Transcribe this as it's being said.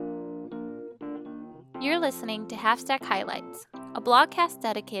You're listening to Halfstack Highlights, a blogcast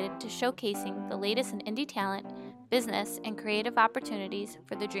dedicated to showcasing the latest in indie talent, business, and creative opportunities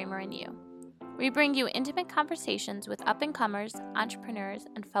for the dreamer in you. We bring you intimate conversations with up-and-comers, entrepreneurs,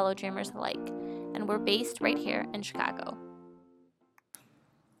 and fellow dreamers alike, and we're based right here in Chicago.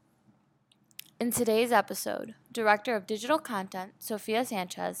 In today's episode, Director of Digital Content, Sophia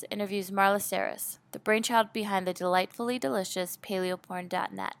Sanchez, interviews Marla Saris, the brainchild behind the delightfully delicious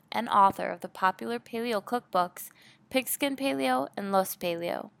paleoporn.net and author of the popular paleo cookbooks Pigskin Paleo and Los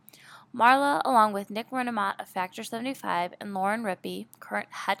Paleo. Marla, along with Nick Runamat of Factor 75 and Lauren Rippey, current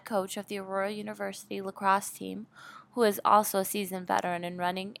head coach of the Aurora University lacrosse team, who is also a seasoned veteran in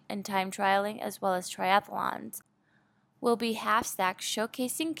running and time trialing as well as triathlons, will be Halfstack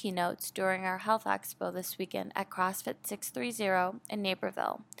showcasing keynotes during our Health Expo this weekend at CrossFit 630 in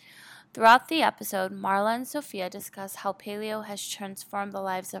Naperville. Throughout the episode, Marla and Sophia discuss how paleo has transformed the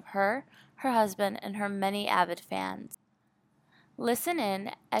lives of her husband, and her many avid fans. Listen in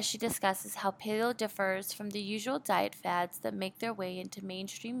as she discusses how paleo differs from the usual diet fads that make their way into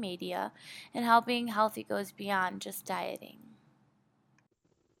mainstream media and how being healthy goes beyond just dieting.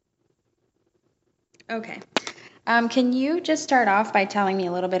 Okay. Can you just start off by telling me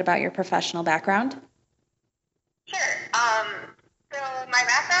a little bit about your professional background? Sure. So my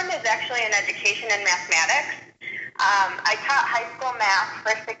background is actually in education and mathematics. I taught high school math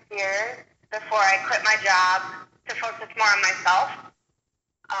for 6 years before I quit my job to focus more on myself.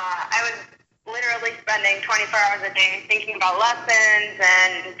 I was literally spending 24 hours a day thinking about lessons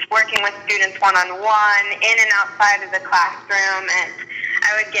and working with students one-on-one, in and outside of the classroom, and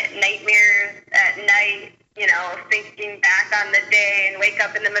I would get nightmares at night, thinking back on the day and wake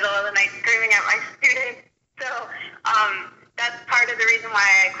up in the middle of the night screaming at my students. So that's part of the reason why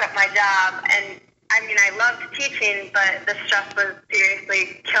I quit my job. And I loved teaching, but the stress was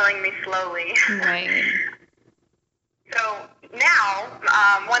seriously killing me slowly. Right. So now,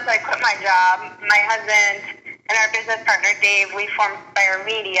 once I quit my job, my husband and our business partner, Dave, we formed Spire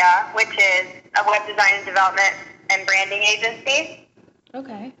Media, which is a web design and development and branding agency.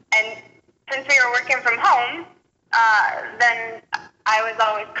 Okay. And since we were working from home, then I was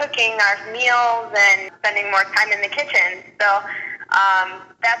always cooking our meals and spending more time in the kitchen. So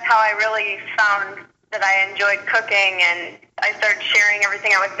that's how I really found that I enjoyed cooking, and I started sharing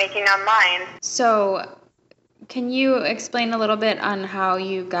everything I was making online. So can you explain a little bit on how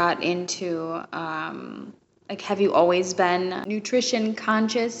you got into, have you always been nutrition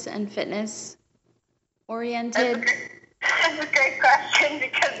conscious and fitness oriented? That's a great question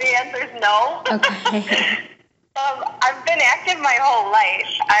because the answer is no. Okay. I've been active my whole life.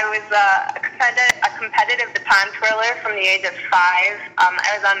 I was a competitive baton twirler from the age of 5.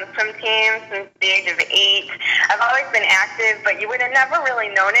 I was on the swim team since the age of 8. I've always been active, but you would have never really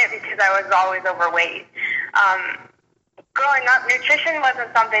known it because I was always overweight. Growing up, nutrition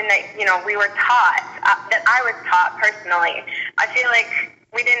wasn't something that, we were taught, that I was taught personally. I feel like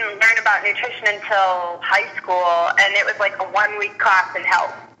we didn't learn about nutrition until high school, and it was like a 1-week class in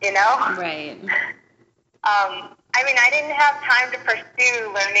health, Right. I didn't have time to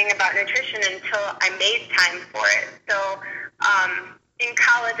pursue learning about nutrition until I made time for it. So in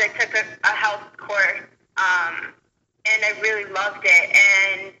college, I took a health course, and I really loved it.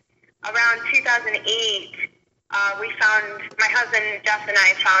 And around 2008, my husband, Jeff, and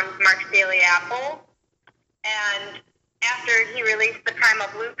I found Mark's Daily Apple. And after he released the Primal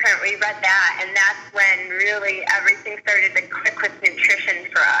Blueprint, we read that, and that's when really everything started to click with nutrition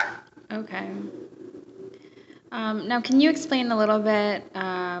for us. Okay. Now, can you explain a little bit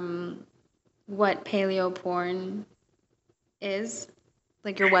what paleo porn is,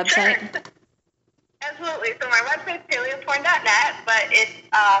 like your website? Sure. Absolutely. So my website is paleoporn.net, but it's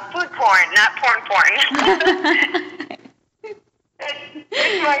food porn, not porn.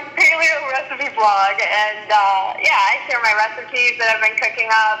 It's my paleo recipe blog, and I share my recipes that I've been cooking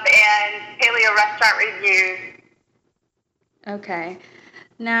up and paleo restaurant reviews. Okay.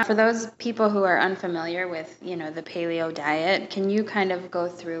 Now, for those people who are unfamiliar with, the paleo diet, can you kind of go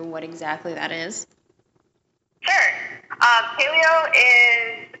through what exactly that is? Sure. Paleo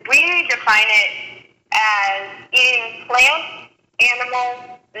is, we define it as eating plants,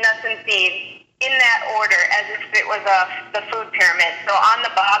 animals, nuts, and seeds in that order as if it was the food pyramid. So on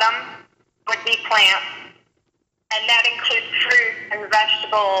the bottom would be plants, and that includes fruits and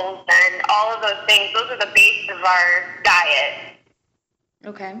vegetables and all of those things. Those are the base of our diet.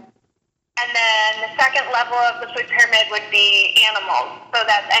 Okay. And then the second level of the food pyramid would be animals. So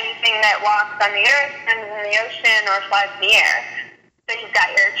that's anything that walks on the earth, swims in the ocean, or flies in the air. So you've got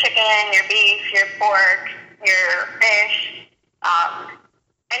your chicken, your beef, your pork, your fish,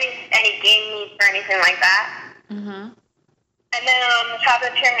 any game meats or anything like that. Mm-hmm. And then on the top of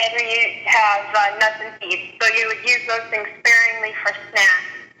the pyramid, we have nuts and seeds. So you would use those things sparingly for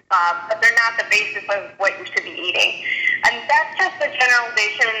snacks, but they're not the basis of what you should be eating. And that's just a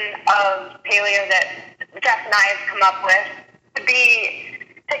generalization of paleo that Jeff and I have come up with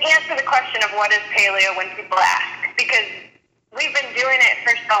to answer the question of what is paleo when people ask. Because we've been doing it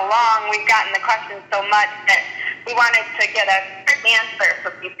for so long, we've gotten the question so much that we wanted to get a quick answer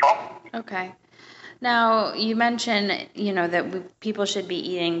for people. Okay. Now, you mentioned, that people should be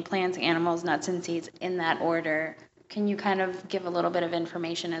eating plants, animals, nuts, and seeds in that order. Can you kind of give a little bit of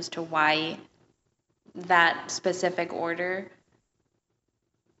information as to why that specific order,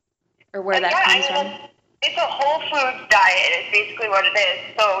 or where that comes from? It's a whole foods diet is basically what it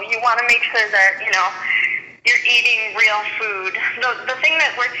is. So you want to make sure that, you're eating real food. The thing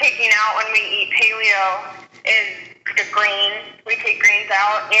that we're taking out when we eat paleo is the grains. We take grains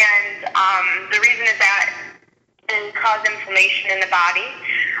out, and the reason is that it causes inflammation in the body.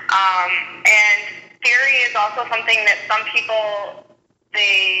 And dairy is also something that some people,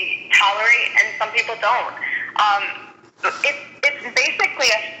 they tolerate and some people don't. It's basically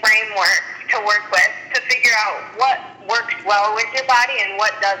a framework to work with to figure out what works well with your body and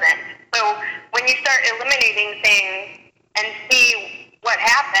what doesn't. So when you start eliminating things and see what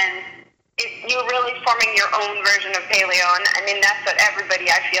happens, you're really forming your own version of paleo. And I mean, that's what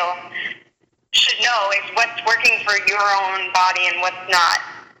everybody, I feel, should know, is what's working for your own body and what's not.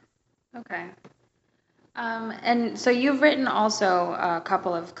 Okay. And so you've written also a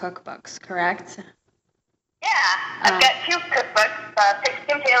couple of cookbooks, correct? Yeah, I've got 2 cookbooks.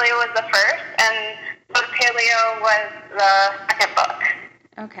 Pigskin Paleo was the first, and Book Paleo was the second book.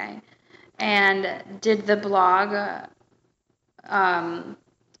 Okay. And did the blog, I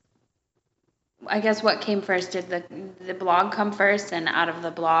guess what came first? Did the blog come first, and out of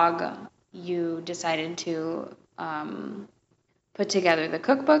the blog you decided to put together the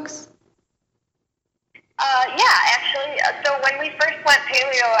cookbooks? Yeah, actually. So when we first went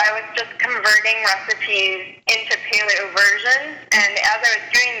paleo, I was just converting recipes into paleo versions, and as I was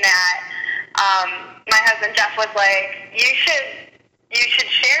doing that, my husband Jeff was like, "You should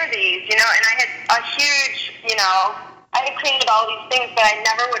share these," and I had a huge, I had created all these things, but I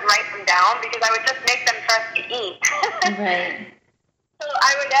never would write them down because I would just make them for us to eat. Right. So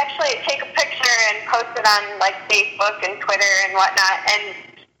I would actually take a picture and post it on Facebook and Twitter and whatnot. And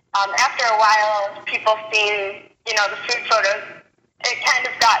after a while, people seeing the food photos, it kind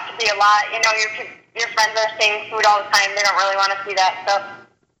of got to be a lot. Your friends are seeing food all the time; they don't really want to see that. So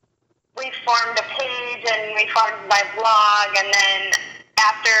we formed a page and we formed my blog, and then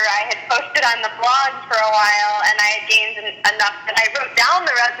after I had posted on the blog for a while and I had gained enough that I wrote down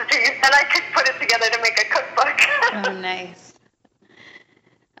the recipes, then I could put it together to make a cookbook. Oh, nice.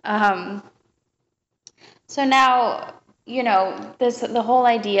 So now, the whole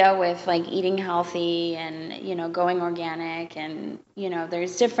idea with eating healthy and, going organic and,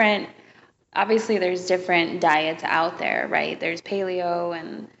 there's different diets out there, right? There's paleo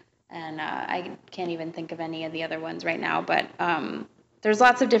and I can't even think of any of the other ones right now, but there's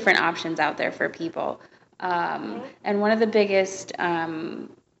lots of different options out there for people. And one of the biggest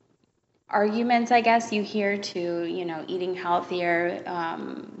arguments, I guess, you hear to, eating healthier,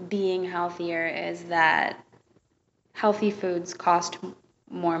 being healthier, is that healthy foods cost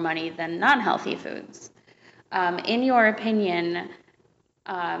more money than non-healthy foods. In your opinion,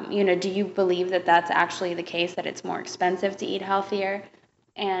 do you believe that that's actually the case, that it's more expensive to eat healthier?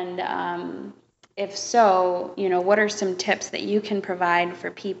 And if so, what are some tips that you can provide for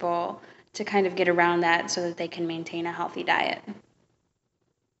people to kind of get around that so that they can maintain a healthy diet?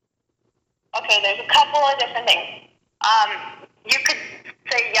 Okay, there's a couple of different things. You could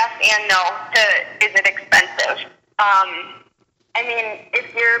say yes and no to, is it expensive?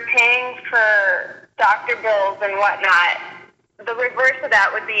 If you're paying for doctor bills and whatnot, the reverse of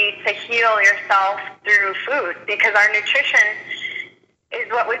that would be to heal yourself through food, because our nutrition is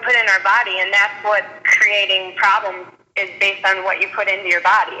what we put in our body, and that's what's creating problems, is based on what you put into your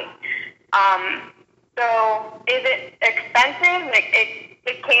body. So is it expensive?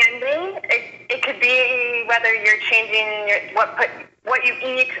 It can be. It could be whether you're changing what you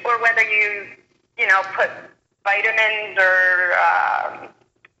eat, or whether you put vitamins or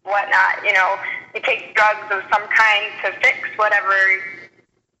whatnot. You take drugs of some kind to fix whatever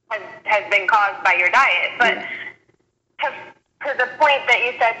has been caused by your diet. But to the point that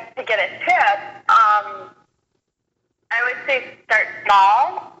you said to get a tip, I would say start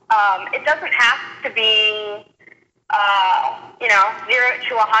small. It doesn't have to be 0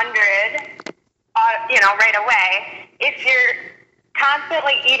 to 100, right away. If you're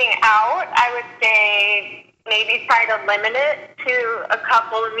constantly eating out, I would say maybe try to limit it to a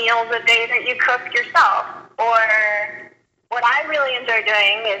couple of meals a day that you cook yourself. Or what I really enjoy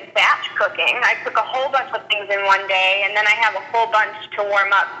doing is batch cooking. I cook a whole bunch of things in one day, and then I have a whole bunch to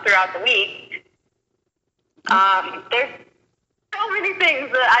warm up throughout the week. There's so many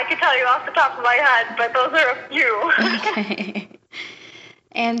things that I could tell you off the top of my head, but those are a few. Okay.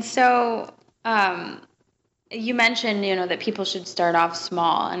 And so, you mentioned, that people should start off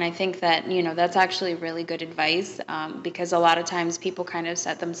small, and I think that, that's actually really good advice, because a lot of times people kind of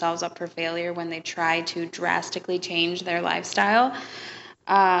set themselves up for failure when they try to drastically change their lifestyle.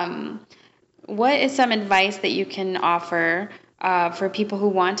 What is some advice that you can offer for people who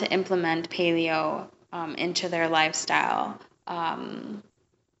want to implement paleo into their lifestyle? How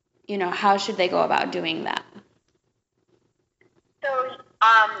should they go about doing that? So,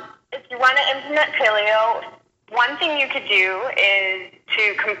 if you want to implement paleo, one thing you could do is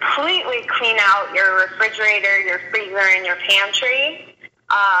to completely clean out your refrigerator, your freezer, and your pantry,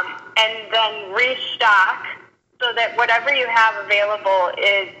 and then restock so that whatever you have available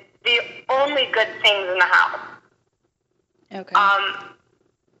is the only good things in the house. Okay.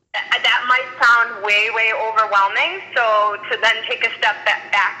 That might sound way, way overwhelming, so to then take a step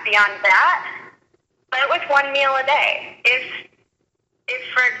back beyond that, start with one meal a day. If,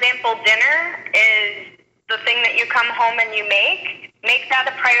 for example, dinner is the thing that you come home and you make that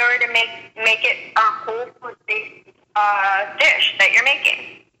a priority. Make it a whole food-based dish that you're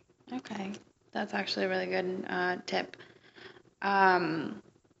making. Okay, that's actually a really good tip.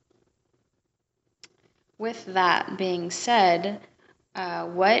 With that being said,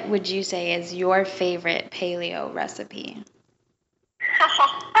 what would you say is your favorite paleo recipe?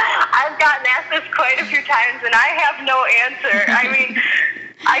 I've gotten asked this quite a few times, and I have no answer. I mean,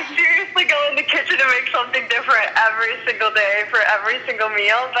 I seriously go in the kitchen to make something different every single day for every single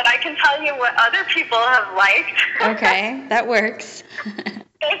meal, but I can tell you what other people have liked. Okay, that works.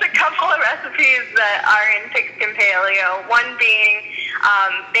 There's a couple of recipes that are in Pigskin Paleo, one being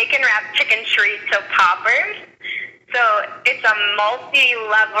bacon-wrapped chicken chorizo poppers. So it's a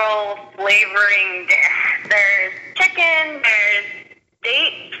multi-level flavoring dish. There's chicken, there's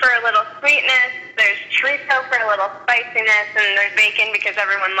dates for a little sweetness, there's chorizo for a little spiciness, and there's bacon because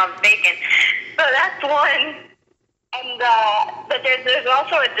everyone loves bacon. So that's one. And but there's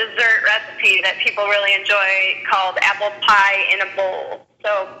also a dessert recipe that people really enjoy called apple pie in a bowl.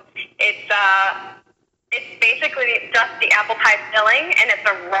 So it's basically just the apple pie filling, and it's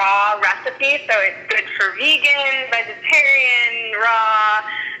a raw recipe, so it's good for vegan, vegetarian, raw,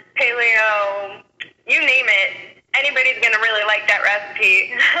 paleo, you name it. Anybody's going to really like that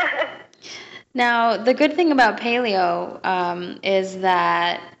recipe. Now, the good thing about paleo is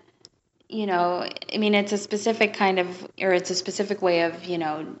that, it's a specific kind of, or it's a specific way of,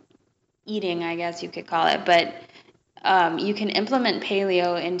 eating, I guess you could call it, but you can implement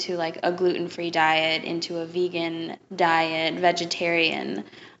paleo into like a gluten-free diet, into a vegan diet, vegetarian.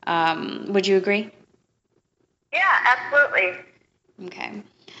 Would you agree? Yeah, absolutely. Okay.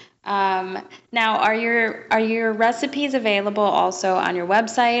 Now, are your recipes available also on your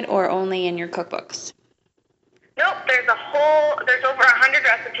website or only in your cookbooks? Nope, there's over 100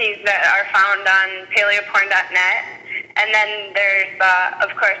 recipes that are found on paleoporn.net, and then there's,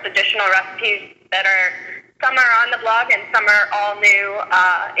 of course, additional recipes that some are on the blog and some are all new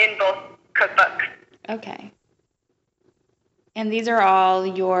in both cookbooks. Okay. And these are all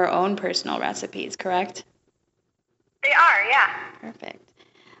your own personal recipes, correct? They are, yeah. Perfect.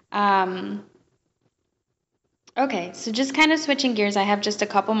 Okay, so just kind of switching gears, I have just a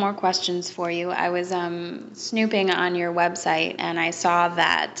couple more questions for you. I was snooping on your website, and I saw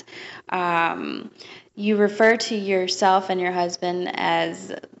that you refer to yourself and your husband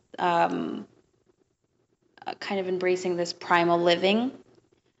as kind of embracing this primal living.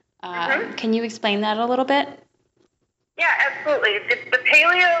 Can you explain that a little bit? Yeah, absolutely. The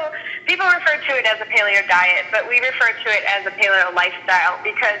paleo, people refer to it as a paleo diet, but we refer to it as a paleo lifestyle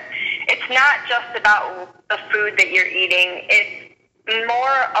because it's not just about the food that you're eating. It's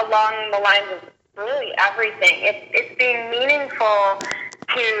more along the lines of really everything. It's being meaningful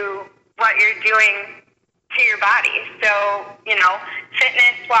to what you're doing to your body. So,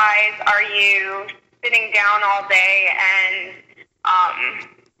 fitness-wise, are you sitting down all day and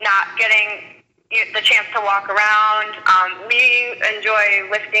not getting the chance to walk around? We enjoy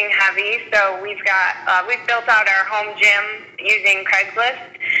lifting heavy, so we've built out our home gym using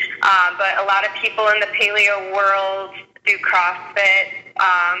Craigslist. But a lot of people in the paleo world do CrossFit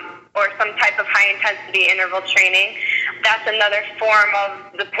or some type of high-intensity interval training. That's another form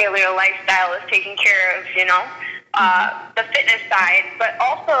of the paleo lifestyle, is taking care of, the fitness side, but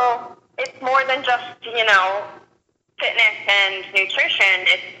also it's more than just, fitness and nutrition.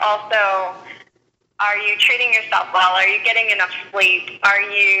 It's also, are you treating yourself well? Are you getting enough sleep? Are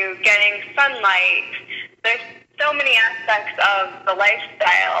you getting sunlight? There's so many aspects of the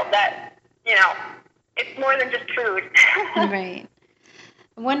lifestyle that, it's more than just food. Right.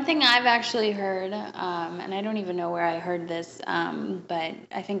 One thing I've actually heard, and I don't even know where I heard this, but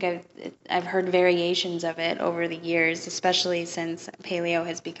I think I've heard variations of it over the years, especially since paleo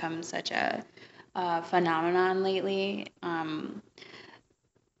has become such a phenomenon lately.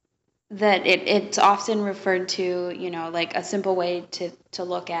 That it's often referred to, like a simple way to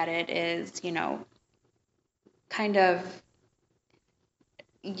look at it is, kind of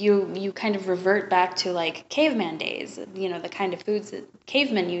you kind of revert back to like caveman days, the kind of foods that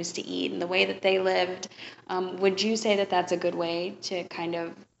cavemen used to eat and the way that they lived. Would you say that that's a good way to kind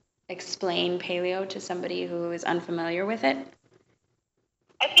of explain paleo to somebody who is unfamiliar with it?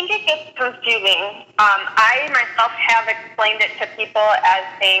 I think it gets confusing. I myself have explained it to people as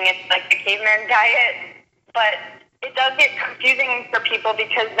saying it's like the caveman diet, but it does get confusing for people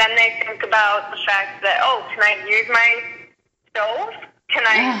because then they think about the fact that, can I use my stove? Can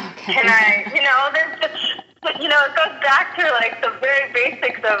I, there's just, it goes back to like the very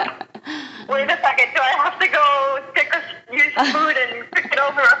basics of, wait a second, do I have to go use food and cook it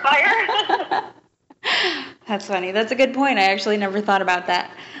over a fire? That's funny. That's a good point. I actually never thought about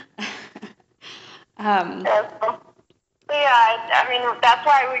that. I mean, that's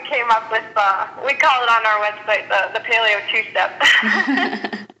why we came up with, we call it on our website the Paleo Two-Step.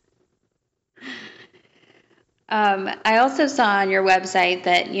 I also saw on your website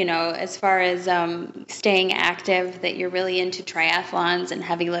that, as far as staying active, that you're really into triathlons and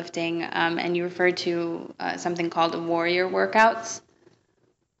heavy lifting, and you referred to something called warrior workouts.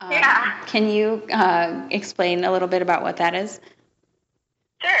 Yeah. Can you explain a little bit about what that is?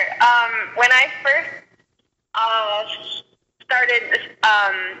 Sure. When I first started,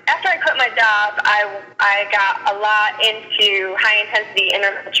 after I quit my job, I got a lot into high-intensity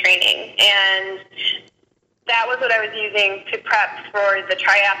interval training, and that was what I was using to prep for the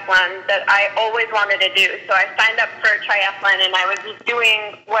triathlon that I always wanted to do. So I signed up for a triathlon, and I was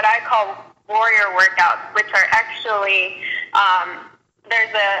doing what I call warrior workouts, which are actually,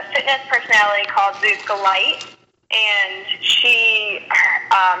 there's a fitness personality called Zuka Light, and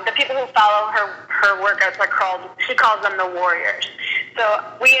the people who follow her workouts she calls them the warriors. So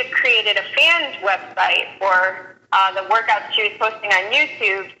we had created a fans website for the workouts she was posting on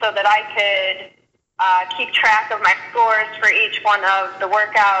YouTube so that I could keep track of my scores for each one of the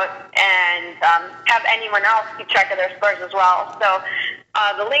workouts and have anyone else keep track of their scores as well. So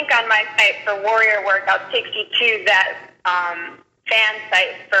the link on my site for Warrior Workouts takes you to that fan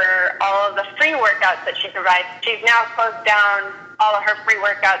site for all of the free workouts that she provides. She's now closed down all of her free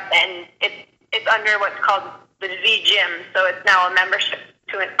workouts, and it's under what's called the Z Gym. So it's now a membership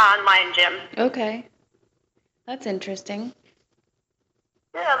to an online gym. Okay. That's interesting.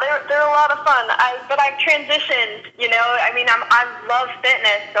 Yeah, they're a lot of fun. But I've transitioned, I love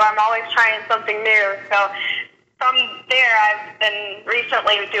fitness, so I'm always trying something new. So from there, I've been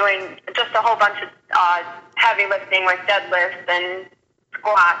recently doing just a whole bunch of heavy lifting, like deadlifts and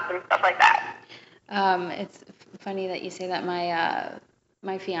squats and stuff like that. It's funny that you say that.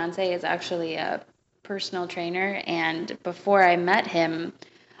 My fiance is actually a personal trainer, and before I met him,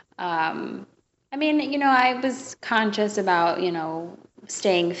 I was conscious about,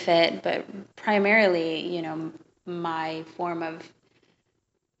 staying fit, but primarily, my form of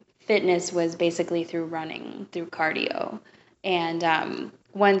fitness was basically through running, through cardio. And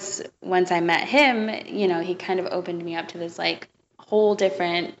once I met him, he kind of opened me up to this like whole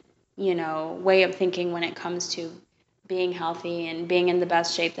different, way of thinking when it comes to being healthy and being in the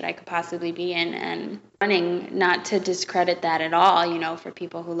best shape that I could possibly be in. And running, not to discredit that at all, for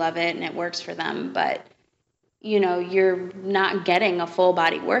people who love it and it works for them, but you're not getting a full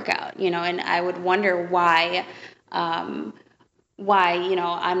body workout, and I would wonder why, I'm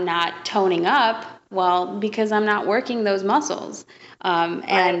not toning up. Well, because I'm not working those muscles.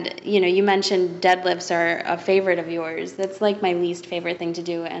 And, you mentioned deadlifts are a favorite of yours. That's like my least favorite thing to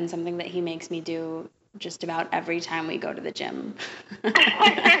do, and something that he makes me do just about every time we go to the gym. But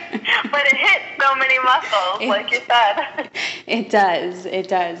it hits so many muscles, like you said. It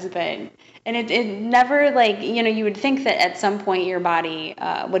does, but... And it never, you would think that at some point your body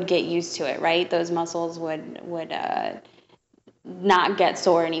would get used to it, right? Those muscles would not get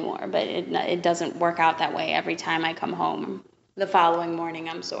sore anymore, but it doesn't work out that way. Every time I come home the following morning,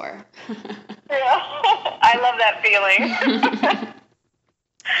 I'm sore. Yeah, I love that feeling.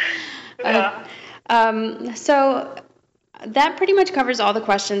 Yeah. So that pretty much covers all the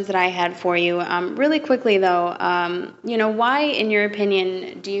questions that I had for you. Really quickly, though, why, in your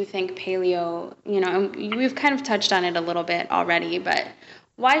opinion, do you think paleo, and we've kind of touched on it a little bit already, but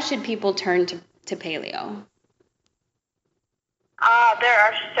why should people turn to paleo? There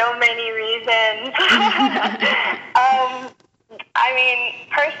are so many reasons.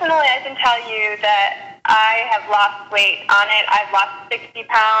 Personally, I can tell you that I have lost weight on it. I've lost 60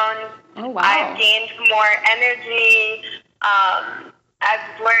 pounds. Oh, wow. I've gained more energy.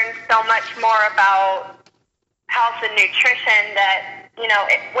 I've learned so much more about health and nutrition that,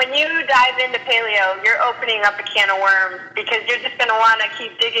 when you dive into paleo, you're opening up a can of worms because you're just going to want to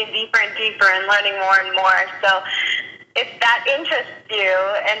keep digging deeper and deeper and learning more and more. So if that interests you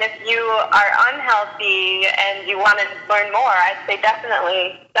and if you are unhealthy and you want to learn more, I'd say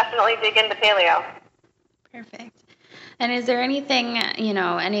definitely dig into paleo. Perfect. And is there anything,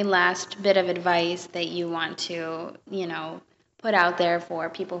 any last bit of advice that you want to, put out there for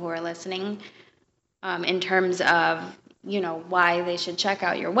people who are listening in terms of, why they should check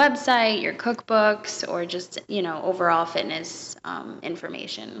out your website, your cookbooks, or just, overall fitness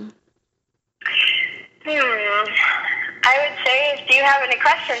information? I would say if you have any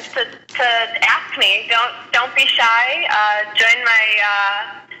questions to ask me, don't be shy. Join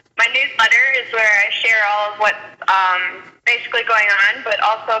my newsletter is where I share all of what's basically going on, but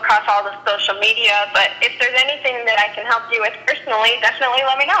also across all the social media. But if there's anything that I can help you with personally, definitely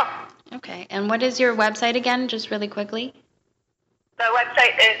let me know. Okay. And what is your website again, just really quickly? The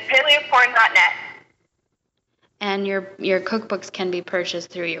website is paleoporn.net. And your cookbooks can be purchased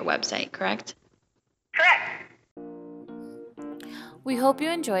through your website, correct? Correct. We hope you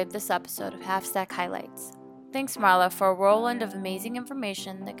enjoyed this episode of Halfstack Highlights. Thanks, Marla, for a whirlwind of amazing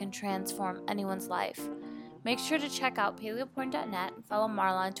information that can transform anyone's life. Make sure to check out paleoporn.net and follow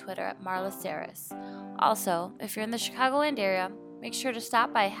Marla on Twitter at Marla Saris. Also, if you're in the Chicagoland area, make sure to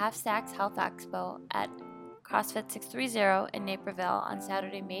stop by Halfstack's Health Expo at CrossFit 630 in Naperville on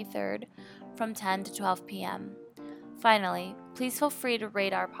Saturday, May 3rd from 10 to 12 p.m. Finally, please feel free to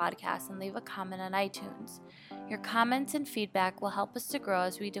rate our podcast and leave a comment on iTunes. Your comments and feedback will help us to grow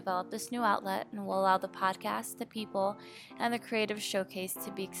as we develop this new outlet and will allow the podcast, the people, and the creative showcase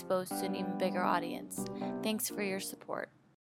to be exposed to an even bigger audience. Thanks for your support.